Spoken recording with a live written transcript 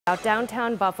About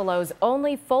downtown Buffalo's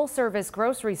only full-service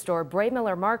grocery store,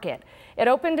 Braymiller Market. It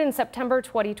opened in September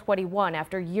 2021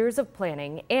 after years of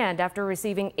planning and after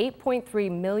receiving $8.3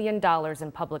 million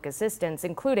in public assistance,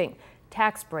 including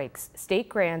tax breaks, state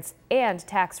grants, and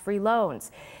tax-free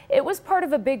loans. It was part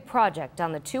of a big project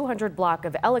on the 200 block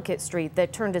of Ellicott Street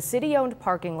that turned a city-owned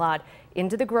parking lot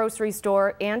into the grocery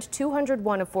store and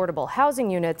 201 affordable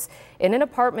housing units in an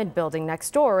apartment building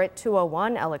next door at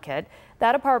 201 Ellicott.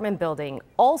 That apartment building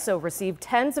also received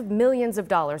tens of millions of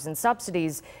dollars in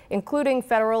subsidies, including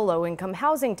federal low-income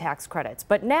housing tax credits.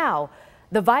 But now,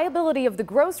 the viability of the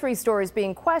grocery store is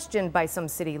being questioned by some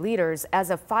city leaders as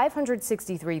a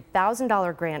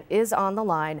 $563,000 grant is on the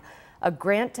line, a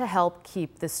grant to help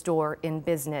keep the store in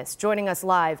business. Joining us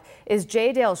live is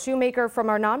J. Dale Shoemaker from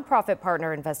our nonprofit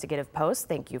partner Investigative Post.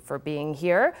 Thank you for being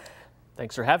here.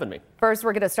 Thanks for having me. First,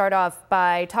 we're going to start off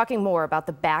by talking more about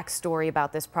the backstory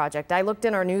about this project. I looked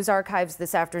in our news archives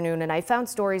this afternoon and I found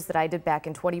stories that I did back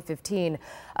in 2015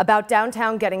 about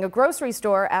downtown getting a grocery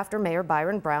store after Mayor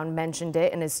Byron Brown mentioned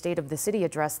it in his State of the City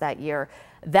address that year.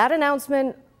 That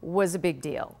announcement was a big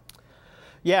deal.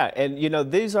 Yeah, and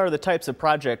these are the types of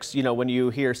projects, when you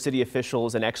hear city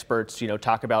officials and experts,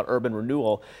 talk about urban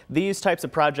renewal, these types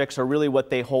of projects are really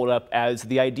what they hold up as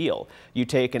the ideal. You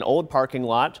take an old parking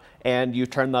lot and you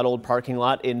turn that old parking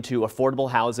lot into affordable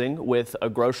housing with a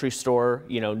grocery store,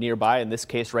 nearby, in this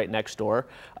case right next door.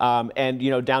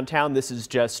 Downtown, this is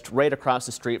just right across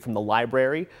the street from the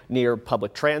library, near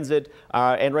public transit,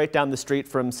 and right down the street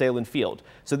from Salem Field.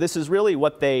 So this is really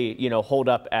what they, hold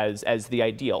up as the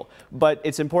ideal. But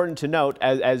it's important to note,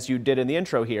 as you did in the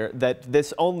intro here, that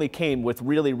this only came with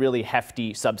really, really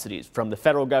hefty subsidies from the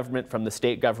federal government, from the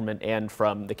state government, and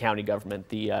from the county government,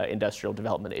 the Industrial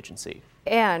Development Agency.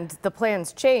 And the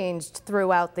plans changed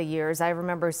throughout the years. I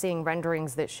remember seeing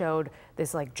renderings that showed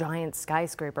this giant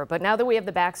skyscraper. But now that we have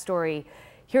the backstory,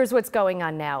 here's what's going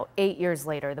on now. 8 years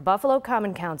later, the Buffalo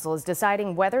Common Council is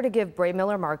deciding whether to give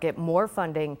Braymiller Market more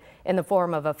funding in the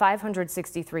form of a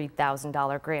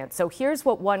 $563,000 grant. So here's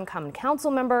what one Common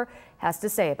Council member has to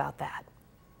say about that.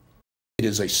 It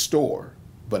is a store,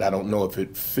 but I don't know if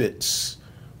it fits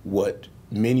what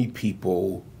many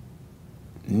people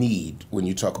need when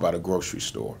you talk about a grocery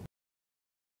store.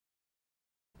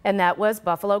 And that was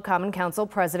Buffalo Common Council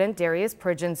President Darius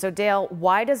Pridgen. So Dale,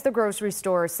 why does the grocery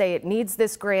store say it needs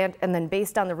this grant? And then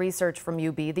based on the research from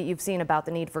UB that you've seen about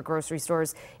the need for grocery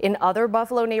stores in other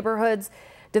Buffalo neighborhoods,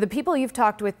 do the people you've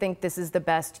talked with think this is the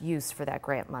best use for that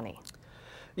grant money?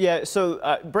 Yeah, so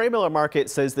Braymiller Market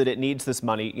says that it needs this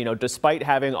money, despite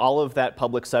having all of that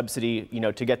public subsidy,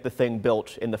 to get the thing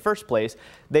built in the first place.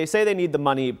 They say they need the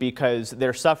money because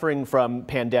they're suffering from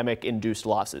pandemic-induced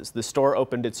losses. The store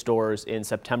opened its doors in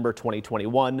September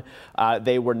 2021.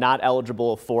 They were not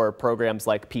eligible for programs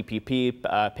like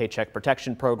PPP, Paycheck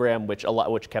Protection Program, which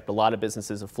kept a lot of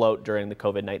businesses afloat during the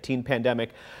COVID-19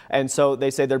 pandemic. And so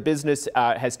they say their business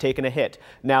has taken a hit.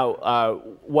 Now,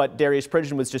 what Darius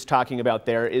Pridgen was just talking about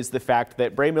there is the fact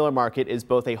that Braymiller Market is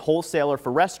both a wholesaler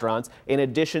for restaurants in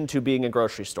addition to being a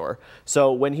grocery store.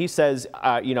 So when he says,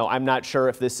 I'm not sure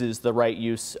if this is the right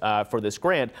use for this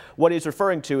grant, what he's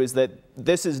referring to is that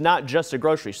this is not just a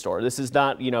grocery store. This is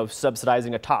not,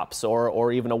 subsidizing a Tops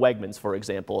or even a Wegmans, for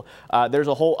example. There's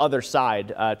a whole other side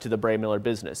to the Braymiller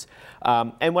business.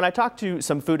 And when I talked to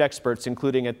some food experts,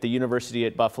 including at the University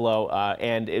at Buffalo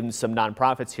and in some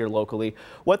nonprofits here locally,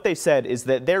 what they said is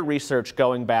that their research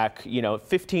going back,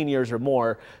 15 years or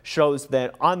more shows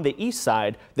that on the east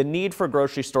side, the need for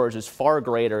grocery stores is far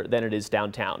greater than it is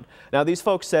downtown. Now, these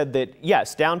folks said that,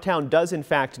 yes, downtown does in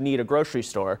fact need a grocery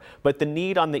store, but the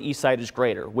need on the east side is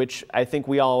greater, which I think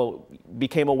we all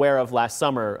became aware of last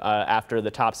summer after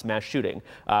the Tops mass shooting.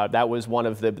 That was one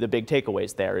of the big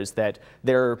takeaways there, is that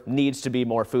there needs to be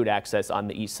more food access on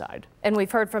the east side. And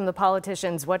we've heard from the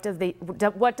politicians. What does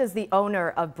the owner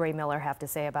of Braymiller have to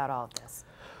say about all of this?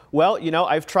 Well,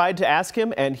 I've tried to ask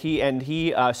him, and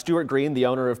Stuart Green, the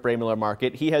owner of Braymiller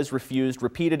Market, he has refused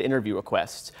repeated interview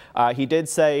requests. He did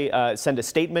send a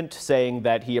statement saying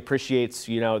that he appreciates,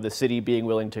 the city being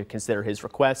willing to consider his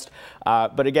request.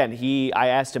 But again, I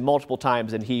asked him multiple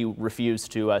times, and he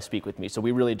refused to speak with me. So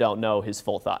we really don't know his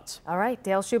full thoughts. All right,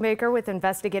 Dale Shoemaker with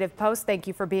Investigative Post. Thank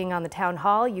you for being on the town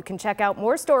hall. You can check out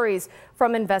more stories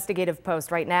from Investigative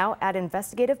Post right now at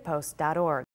investigativepost.org.